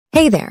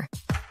Hey there!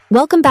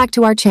 Welcome back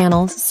to our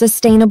channel,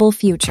 Sustainable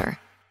Future.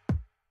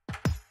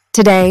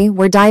 Today,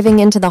 we're diving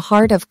into the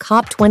heart of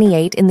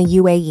COP28 in the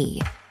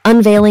UAE,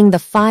 unveiling the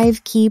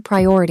 5 key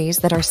priorities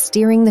that are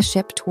steering the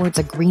ship towards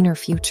a greener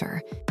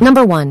future.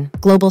 Number 1,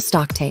 Global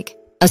Stocktake.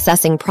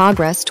 Assessing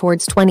progress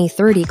towards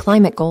 2030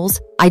 climate goals,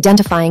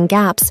 identifying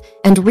gaps,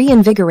 and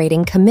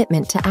reinvigorating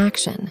commitment to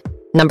action.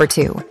 Number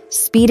 2,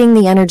 Speeding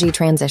the energy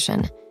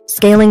transition.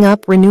 Scaling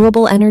up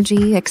renewable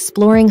energy,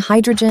 exploring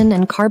hydrogen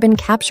and carbon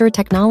capture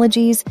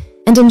technologies,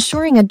 and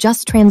ensuring a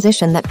just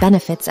transition that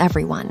benefits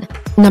everyone.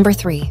 Number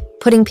 3,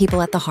 Putting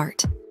people at the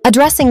heart.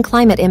 Addressing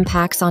climate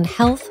impacts on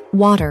health,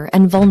 water,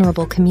 and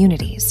vulnerable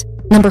communities.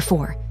 Number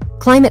 4,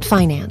 Climate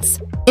finance.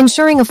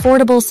 Ensuring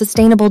affordable,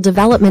 sustainable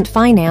development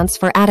finance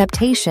for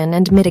adaptation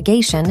and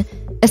mitigation,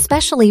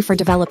 especially for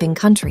developing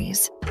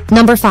countries.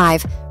 Number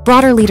 5,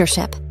 Broader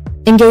leadership.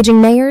 Engaging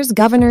mayors,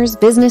 governors,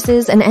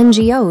 businesses, and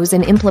NGOs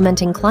in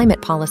implementing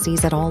climate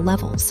policies at all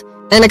levels.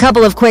 And a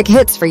couple of quick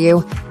hits for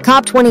you.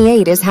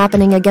 COP28 is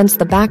happening against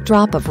the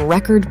backdrop of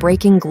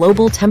record-breaking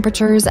global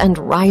temperatures and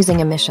rising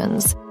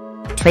emissions.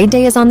 Trade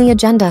Day is on the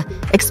agenda,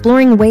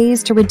 exploring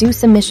ways to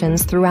reduce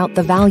emissions throughout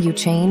the value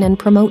chain and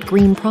promote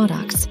green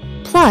products.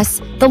 Plus,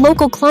 the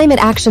local Climate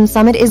Action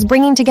Summit is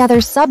bringing together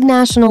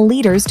subnational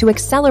leaders to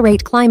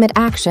accelerate climate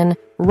action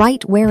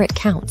right where it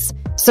counts.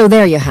 So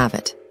there you have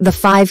it, the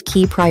 5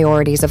 key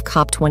priorities of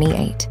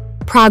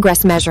COP28.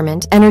 Progress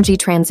measurement, energy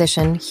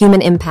transition,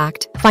 human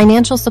impact,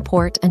 financial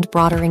support, and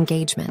broader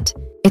engagement.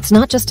 It's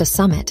not just a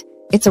summit,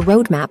 it's a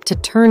roadmap to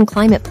turn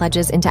climate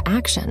pledges into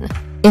action.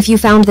 If you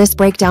found this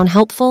breakdown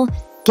helpful,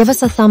 give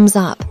us a thumbs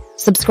up,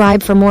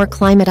 subscribe for more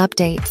climate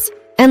updates,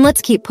 and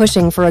let's keep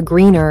pushing for a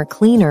greener,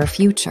 cleaner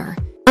future.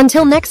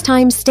 Until next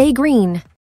time, stay green.